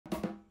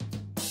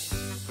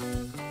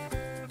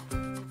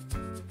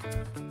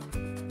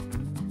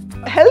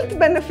health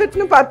benefit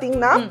nu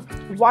pathina,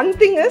 one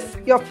thing is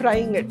you're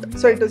frying it,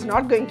 so it is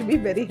not going to be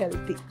very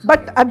healthy.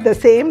 But at the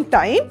same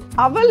time,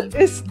 aval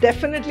is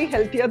definitely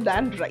healthier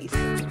than rice.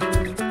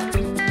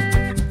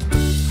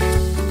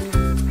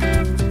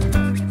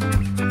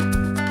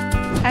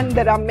 And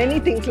there are many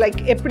things like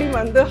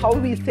how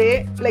we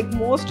say, like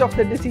most of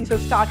the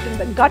diseases start in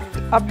the gut.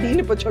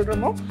 Abdini ipo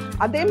solramo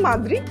adhe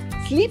madri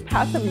sleep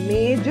has a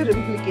major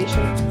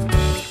implication.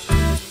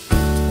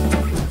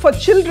 For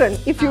children,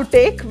 if you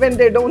take when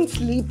they don't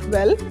sleep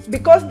well,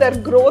 because their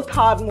growth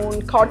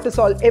hormone,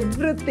 cortisol,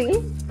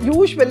 everything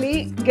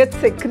usually gets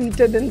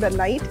secreted in the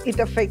night, it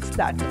affects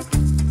that.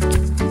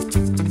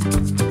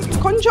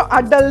 Konja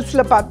adults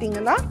la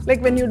pathina,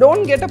 like when you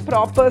don't get a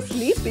proper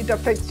sleep, it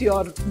affects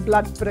your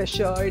blood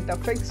pressure, it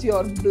affects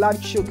your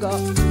blood sugar.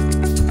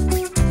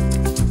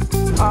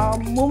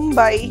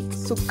 Mumbai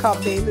Sukha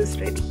Bale is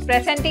ready.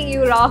 Presenting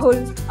you Rahul,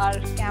 our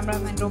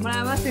cameraman.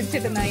 Romana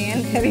sitchittu na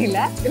yen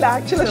theriyala. Illa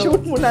actually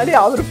shoot munadi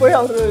avaru poi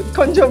avaru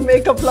konjam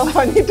makeup la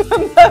pannittu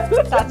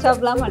vandaru. Touch up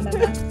la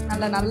pannana.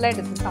 Nalla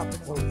eduthu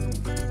saapidum.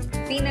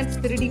 Peanuts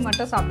 3D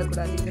mattum saapida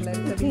koodadhu. Idhula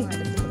irukradhu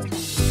eduthu koodadhu.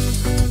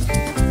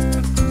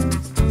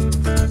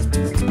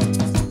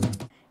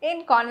 In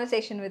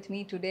conversation with me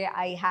today,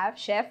 I have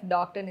Chef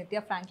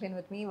Dr.Nithya Franklyn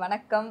with me.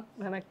 Vanakkam.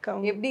 Vanakkam.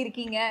 Eppadi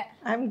irkeenga?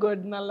 I'm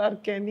good. Nalla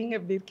irukken. Neenga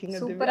eppadi irkeenga?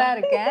 Super ah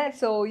irukken.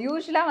 So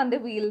usually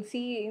we'll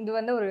see indu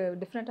vandu oru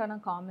different ana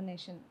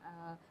combination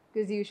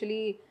because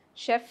usually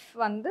chef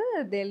vandu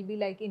they'll be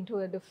like into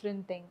a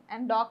different thing,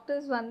 and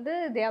doctors vandu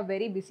they are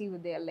very busy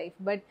with their life,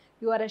 but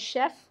you are a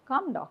chef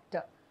come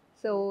doctor.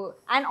 So,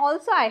 and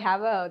also I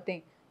have a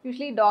thing.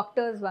 Usually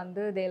doctors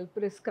they'll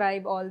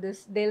prescribe all this,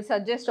 they'll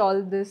suggest all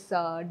this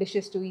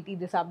dishes to eat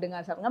this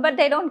sabdunga, but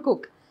they don't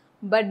cook.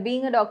 But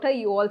being a doctor,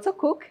 you also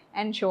cook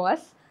and show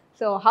us.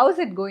 So how is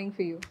it going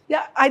for you?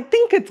 Yeah, I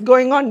think it's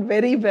going on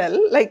very well.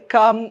 Like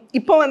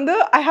ipo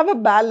I have a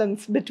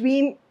balance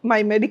between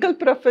my medical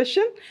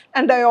profession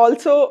and I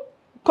also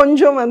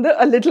konjam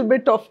a little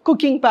bit of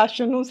cooking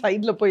passion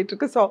side la poitu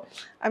irukku. So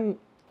I'm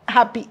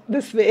happy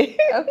this way.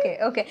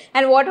 Okay.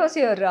 And what was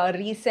your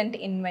recent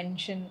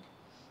invention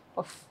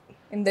of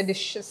in the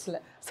dishes?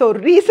 So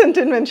recent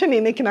invention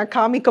இன்னைக்கு நான்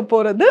காமிக்க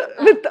போறது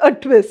with a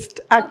twist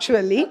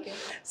actually.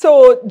 So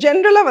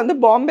generally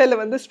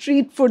பாம்பேல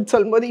street food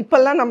சொல்லும்போது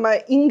இப்பெல்லாம் நம்ம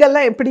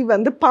இங்கெல்லாம் எப்படி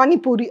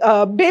பானிபூரி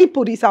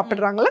பேல்பூரி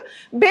சாப்பிடுறாங்கல,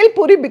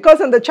 பேல்பூரி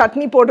because அந்த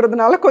சட்னி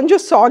போடுறதுனால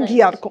கொஞ்சம்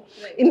சாகியா இருக்கும்.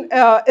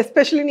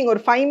 Especially நீங்க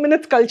ஒரு 5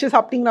 minutes கழிச்சு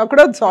சாப்பிட்டீங்கன்னா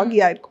கூட அது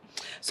சாகியா இருக்கும்.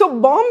 So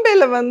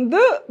பாம்பேல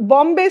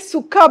பாம்பே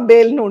சுக்கா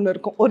பேல்னு ஒன்று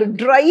இருக்கும், ஒரு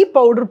ட்ரை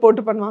பவுடர்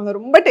போட்டு பண்ணுவாங்க,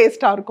 ரொம்ப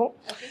டேஸ்டாக இருக்கும்.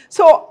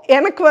 ஸோ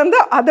எனக்கு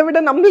அதை விட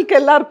நம்மளுக்கு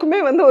எல்லாருக்குமே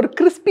ஒரு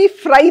கிறிஸ்பி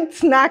ஃப்ரைட்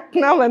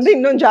ஸ்நாக்னா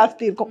இன்னும்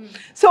ஜாஸ்தி இருக்கும்.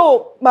 ஸோ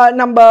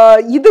நம்ம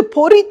இது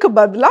பொரிக்கு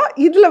பதிலாக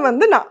இதில்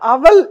நான்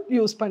அவல்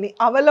யூஸ் பண்ணி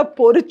அவலை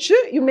பொரிச்சு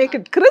you make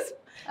it crisp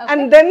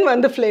and then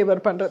flavor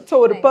பண்றது. So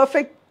ஒரு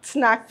perfect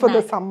snack for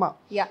the summer.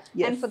 Yeah.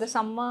 Yes. And for the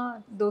summer,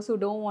 those who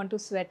don't want to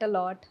sweat a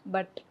lot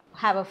but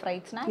have a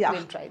fried snack,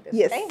 we'll try this.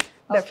 Yes, right?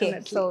 definitely.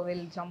 Okay, so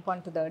we'll jump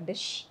on to the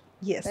dish.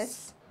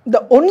 Yes.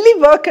 The only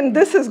work in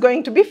this is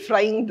going to be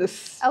frying this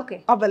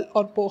aval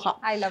or poha.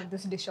 I love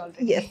this dish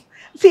already. Yes.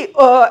 See,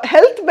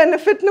 health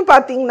benefit nu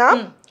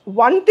pathina,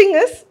 one thing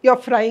is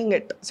you're frying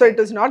it, so it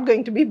is not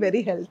going to be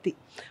very healthy.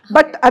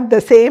 But at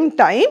the same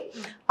time,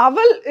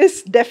 aval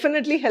is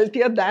definitely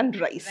healthier than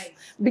rice.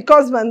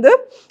 Because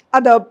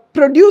அதை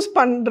produce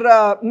பண்ணுற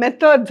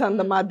methods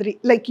அந்த மாதிரி,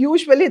 like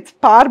usually it's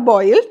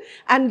parboiled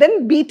and then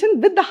beaten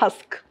with the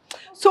husk.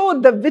 So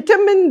the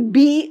vitamin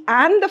B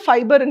and the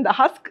fiber in the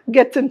husk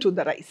gets into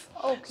the rice.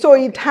 So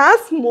it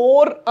has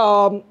more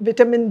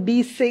vitamin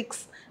B6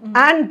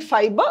 and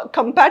fiber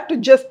compared to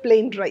just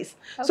plain rice.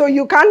 So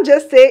you can't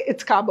just say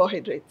it's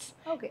carbohydrates.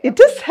 It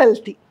is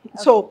healthy.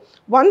 So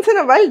once in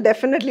a while,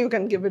 definitely you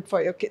can give it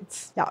for your kids.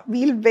 Yeah,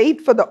 we'll wait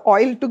for the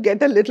oil to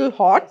get a little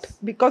hot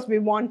because we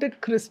want it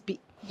crispy.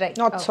 Right.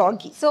 Not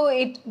soggy. So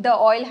the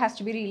oil has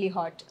to be really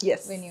hot.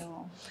 Yes. When you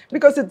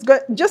because it's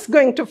just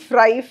going to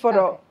fry for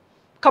a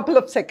couple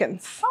of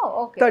seconds.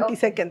 30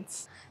 seconds.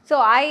 So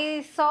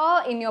I saw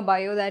in your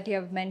bio that you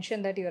have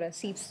mentioned that you're a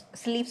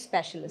sleep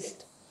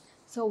specialist.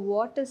 So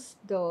what is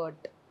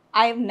that?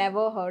 I've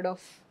never heard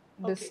of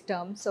this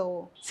term. So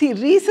see,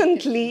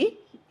 recently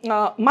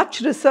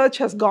much research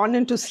has gone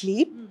into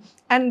sleep.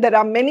 And there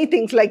are many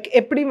things like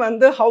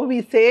how we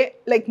say,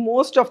 like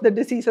most of the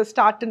diseases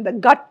start in the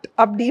gut.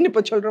 Abdini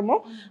ipo solramo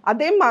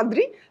adhe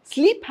madri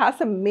sleep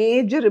has a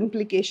major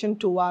implication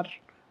to our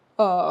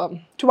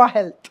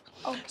health.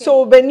 So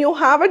when you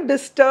have a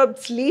disturbed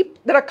sleep,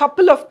 there are a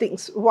couple of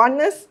things. One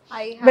is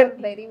I have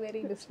very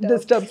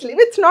disturbed sleep.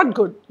 It's not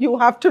good. You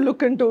have to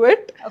look into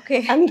it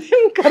and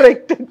then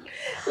correct it.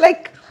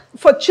 Like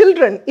for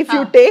children, if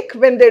you take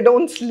when they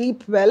don't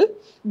sleep well,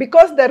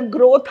 because their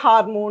growth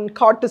hormone,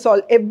 cortisol,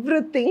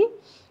 everything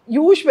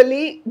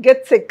usually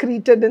gets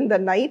secreted in the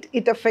night,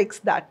 it affects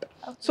that.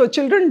 So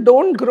children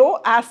don't grow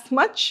as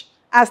much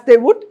as they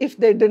would if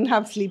they didn't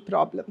have sleep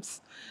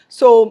problems.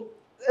 So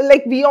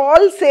like we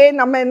all say,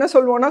 நம்ம என்ன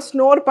சொல்வோம்னா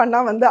snore பண்ணா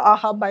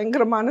aha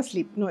பயங்கரமான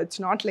sleep. No, it's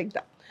not like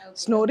that.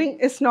 Snoring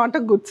is not a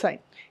good sign.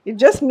 It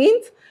just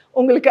means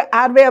உங்களுக்கு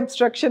airway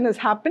obstruction is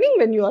happening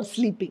when you are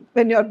sleeping,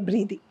 when you are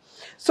breathing.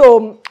 So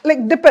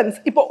like depends.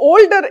 இப்போ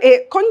older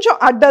கொஞ்சம்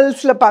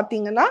adultsல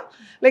பார்த்தீங்கன்னா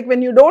like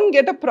when you don't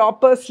get a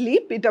proper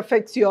sleep, it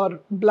affects your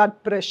blood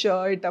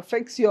pressure, it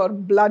affects your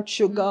blood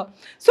sugar.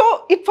 So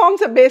it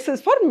forms a basis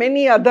for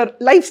many other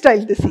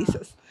lifestyle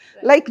diseases.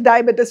 Like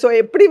diabetes. So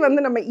எப்படி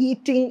வந்து நம்ம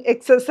eating,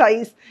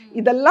 exercise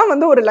இதெல்லாம்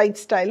வந்து ஒரு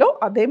lifestyle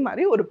அதே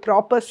மாதிரி ஒரு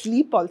proper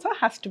sleep also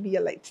has to be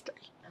a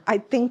lifestyle. I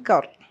think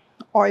our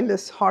oil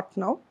is hot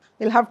now.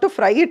 We'll have to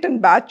fry it in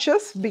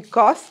batches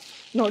because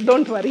no,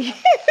 don't worry.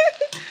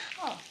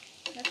 Oh,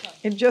 that's all.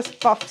 It just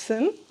puffs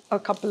in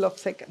a couple of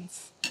seconds.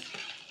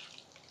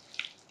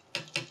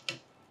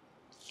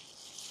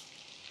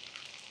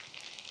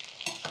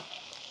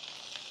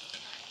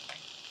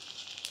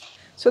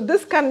 So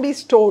this can be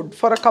stored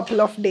for a couple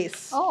of days.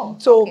 Oh,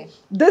 so okay.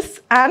 this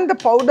and the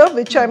powder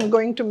which I'm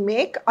going to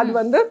make, அது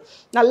வந்து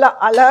நல்ல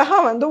அழகா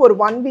வந்து ஒரு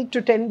 1 week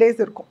to 10 days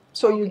இருக்கும்.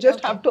 So you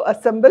just have to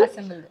assemble.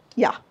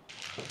 Yeah.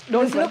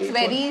 This looks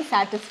very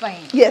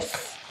satisfying. Yes.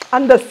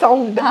 And the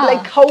sound,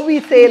 like how we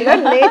say la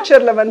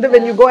nature la வந்து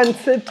when you go and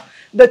sit,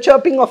 the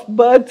chirping of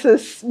birds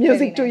is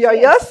music to your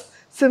ears.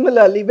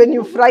 Similarly, when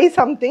you fry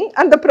something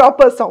and the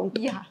proper sound.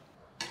 Yeah.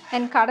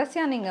 And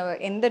கடைசியா நீங்க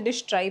எந்த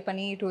dish try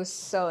பண்ணி it was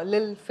a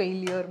little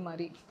failure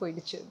மாதிரி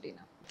போயிடுச்சு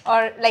அப்படினா, or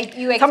like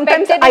you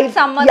expected it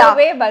some other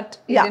way but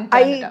it didn't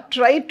turn out. I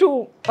try to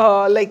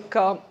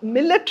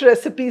millet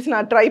recipes na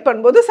try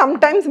பண்ணும்போது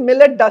sometimes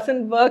millet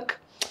doesn't work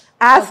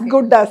as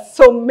good as,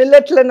 so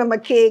milletல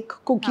நம்ம cake,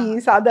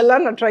 cookies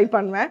அதெல்லாம் நான் try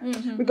பண்ணுவேன்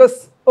because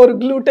ஒரு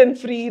gluten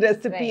free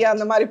recipe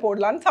அந்த மாதிரி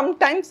போடலாம்.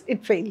 Sometimes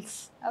it fails.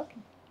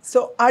 Okay.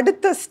 So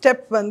அடுத்த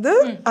ஸ்டெப் வந்து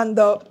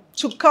அந்த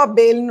சுக்கா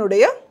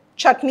பேல்னுடைய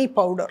chutney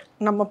powder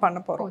நம்ம பண்ண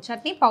போறோம். Oh,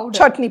 chutney powder.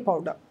 Chutney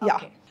powder. Yeah.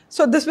 Okay.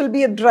 So this will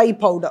be a dry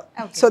powder.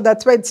 Okay. So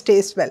that's why it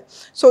stays well.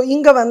 So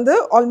இங்க வந்து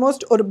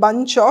almost ஒரு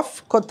bunch of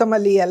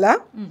கொத்தமல்லி இலை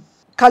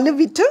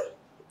கழுவிட்டு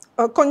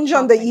கொஞ்சம்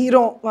அந்த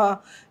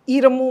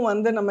ஈரமும்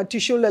வந்து நம்ம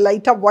டிஷ்யூல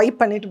லைட்டா வைப்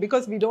பண்ணிட்டு,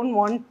 because we don't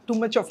want too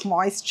much of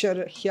moisture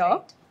here.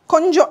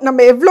 கொஞ்சம்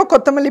நம்ம எவ்வளோ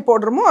கொத்தமல்லி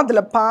போடுறோமோ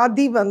அதுல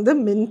பாதி வந்து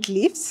mint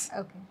leaves.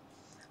 Okay.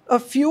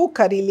 A few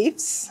curry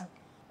leaves.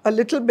 Okay. A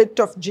little bit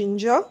of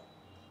ginger.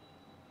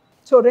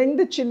 So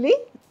rendu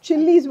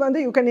chilies vandu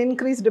you can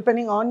increase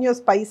depending on your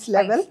spice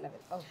level.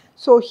 Okay.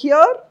 So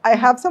here I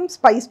have some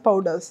spice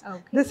powders.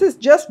 Okay. This is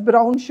just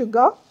brown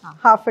sugar,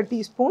 half a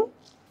teaspoon,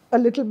 a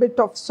little bit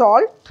of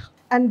salt,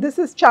 and this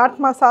is chaat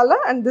masala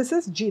and this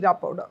is jeera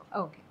powder.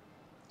 Okay.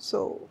 So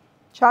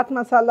chaat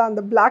masala and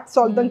the black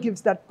salt then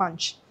gives that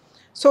punch.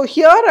 So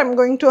here I'm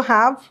going to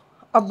have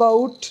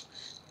about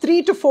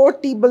 3 to 4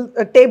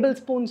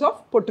 tablespoons of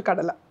pottu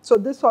kadala. So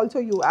this also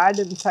you add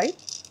inside.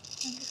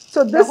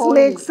 So this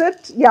makes it,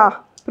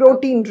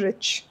 protein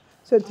rich.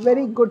 So it's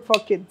very good for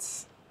kids.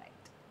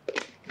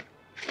 Right.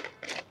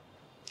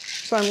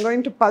 So I'm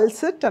going to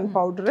pulse it and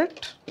powder it.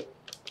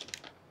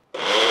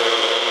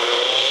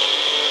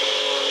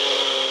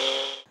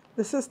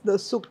 This is the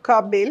sukka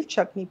bel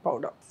chutney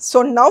powder.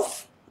 So now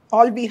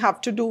all we have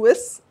to do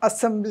is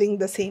assembling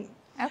the same.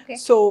 Okay.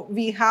 So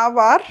we have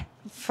our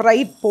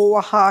fried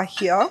poha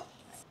here.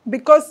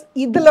 Because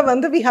idla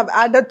vandu we have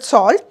added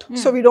salt,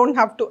 so we don't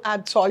have to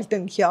add salt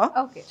in here.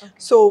 Okay.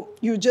 So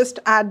you just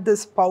add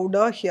this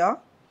powder here,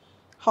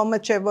 how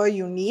much ever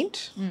you need,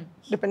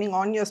 depending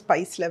on your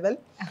spice level.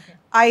 Okay.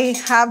 I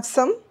have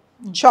some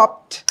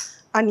chopped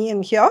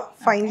onion here,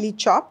 finely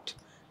chopped.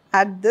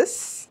 Add this.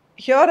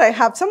 Here I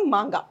have some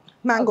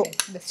mango. Okay,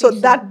 so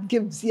that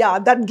gives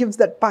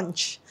that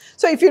punch.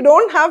 So if you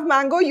don't have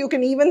mango, you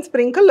can even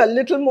sprinkle a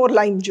little more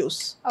lime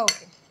juice.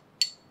 Okay.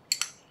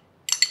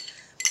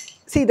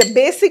 See, the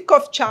basic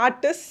of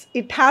chaat is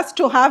it has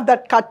to have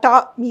that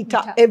kata, meeta,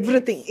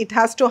 everything. It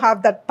has to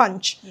have that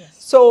punch. Yes.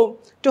 So,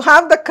 to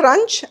have the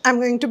crunch, I'm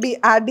going to be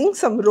adding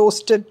some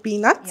roasted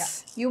peanuts.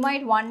 Yeah. You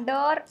might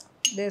wonder,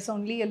 there's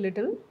only a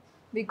little,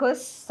 because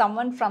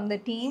someone from the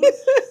team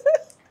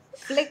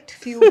flicked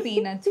few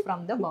peanuts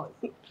from the bowl,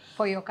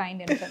 for your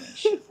kind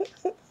information.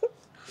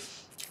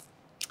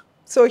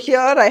 So,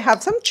 here I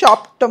have some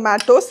chopped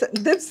tomatoes.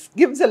 This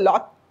gives a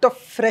lot of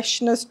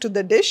freshness to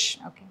the dish.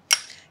 Okay.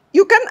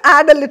 You can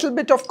add a little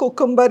bit of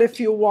cucumber if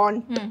you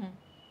want.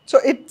 So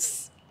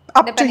it's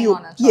up Depending to you.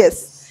 On our choices.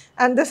 Yes.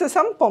 And this is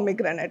some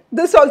pomegranate.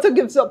 This also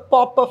gives a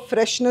pop of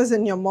freshness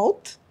in your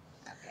mouth.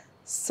 Okay.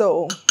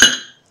 So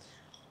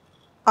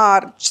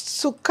our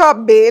sukka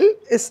bel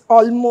is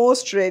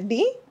almost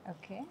ready.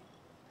 Okay.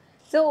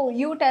 So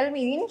you tell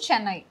me, in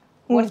Chennai,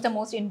 what's the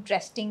most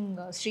interesting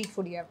street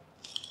food you have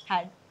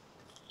had?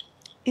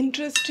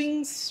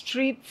 Interesting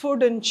street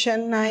food in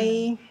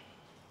Chennai.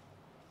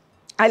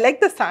 I like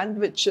the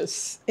sandwiches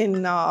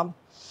in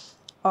outside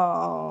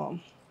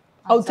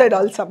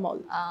Alsa Mall.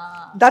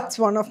 That's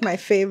one of my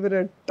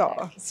favorite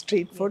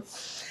street food.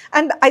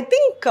 And I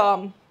think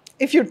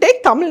if you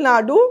take Tamil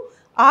Nadu,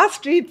 our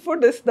street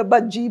food is the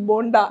bhaji,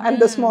 bonda and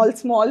the small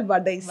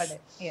vadais.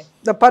 Yes.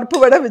 The parpu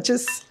vada, which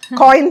is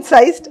coin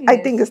sized, I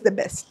think is the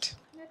best.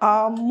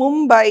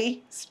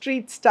 Mumbai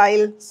street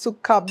style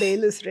sukha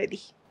bale is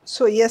ready.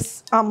 So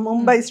yes,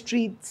 Mumbai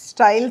street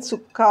style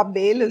sukha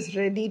bale is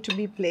ready to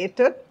be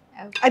plated.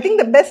 Okay. I think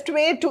the best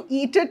way to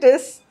eat it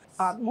is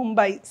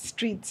Mumbai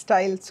street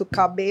style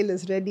sukha bale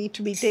is ready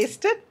to be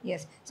tasted.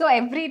 Yes. So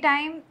every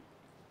time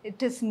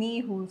it is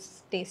me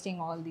who's tasting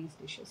all these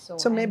dishes.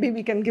 So maybe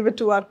we can give it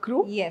to our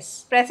crew.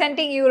 Yes.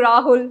 Presenting you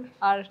Rahul,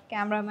 our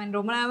cameraman.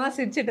 ரொம்ப நேரமா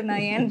சிரிச்சிட்டு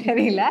நான் ஏன்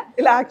தெரியல.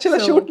 இல்ல actually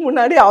shoot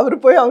முன்னாடி அவரு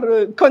போய் அவரு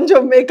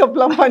கொஞ்சம்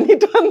மேக்கப்லாம்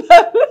பண்ணிட்டு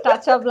வந்தாரு.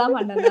 Touch upலாம்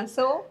பண்ணனா.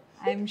 So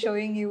I am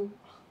showing you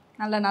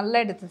நல்ல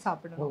எடுத்து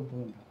சாப்பிடணும்.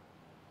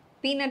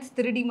 Peanuts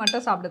திருடி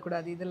மட்டும் சாப்பிட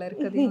கூடாது. இதுல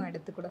இருக்கதையும்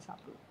எடுத்து கூட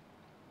சாப்பிடலாம்.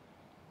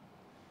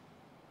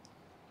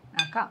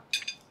 அக்கா.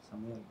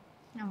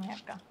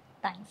 அக்கா.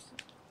 Thanks.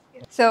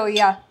 So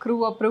yeah, crew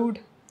approved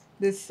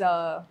this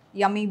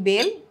yummy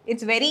bale.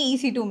 It's very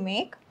easy to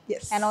make.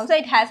 Yes. And also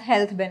it has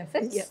health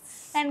benefits. Yes.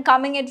 And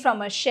coming it from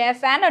a chef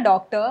and a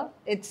doctor,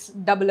 it's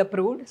double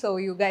approved. So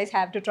you guys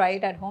have to try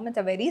it at home.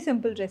 It's a very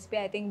simple recipe.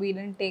 I think we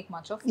didn't take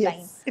much of time.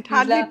 Yes. It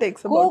hardly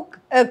takes about...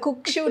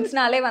 Cook shoots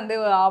naale vande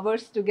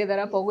hours together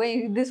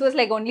pogum. This was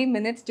like only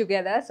minutes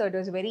together. So it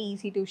was very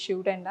easy to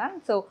shoot and done.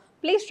 So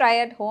please try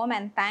at home.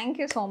 And thank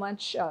you so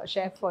much,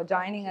 Chef, for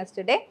joining us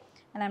today.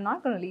 And I'm not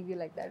going to leave you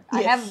like that. Yes.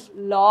 I have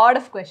a lot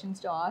of questions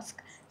to ask.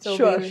 So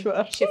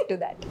we'll shift to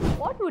that.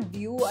 What would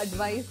you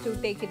advise to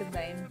take it in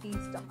the empty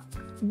stomach?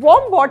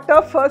 Warm water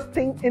first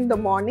thing in the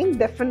morning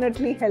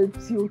definitely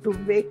helps you to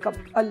wake up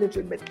a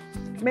little bit.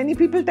 Many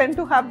people tend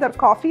to have their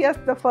coffee as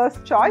the first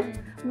choice,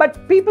 but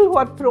people who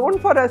are prone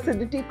for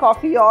acidity,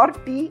 coffee or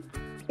tea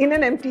in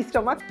an empty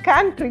stomach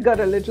can trigger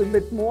a little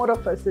bit more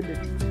of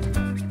acidity.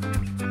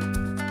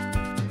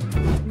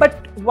 But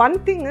one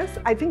thing is,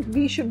 I think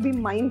we should be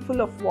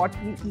mindful of what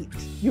we eat.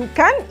 You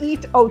can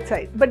eat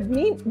outside, but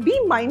be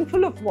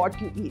mindful of what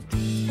you eat.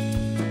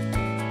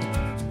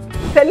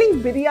 Selling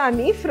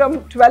biryani from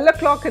 12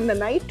 o'clock in the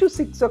night to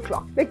 6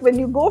 o'clock. Like when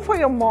you go for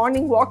your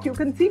morning walk, you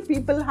can see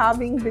people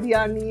having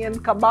biryani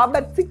and kebab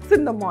at 6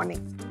 in the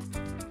morning.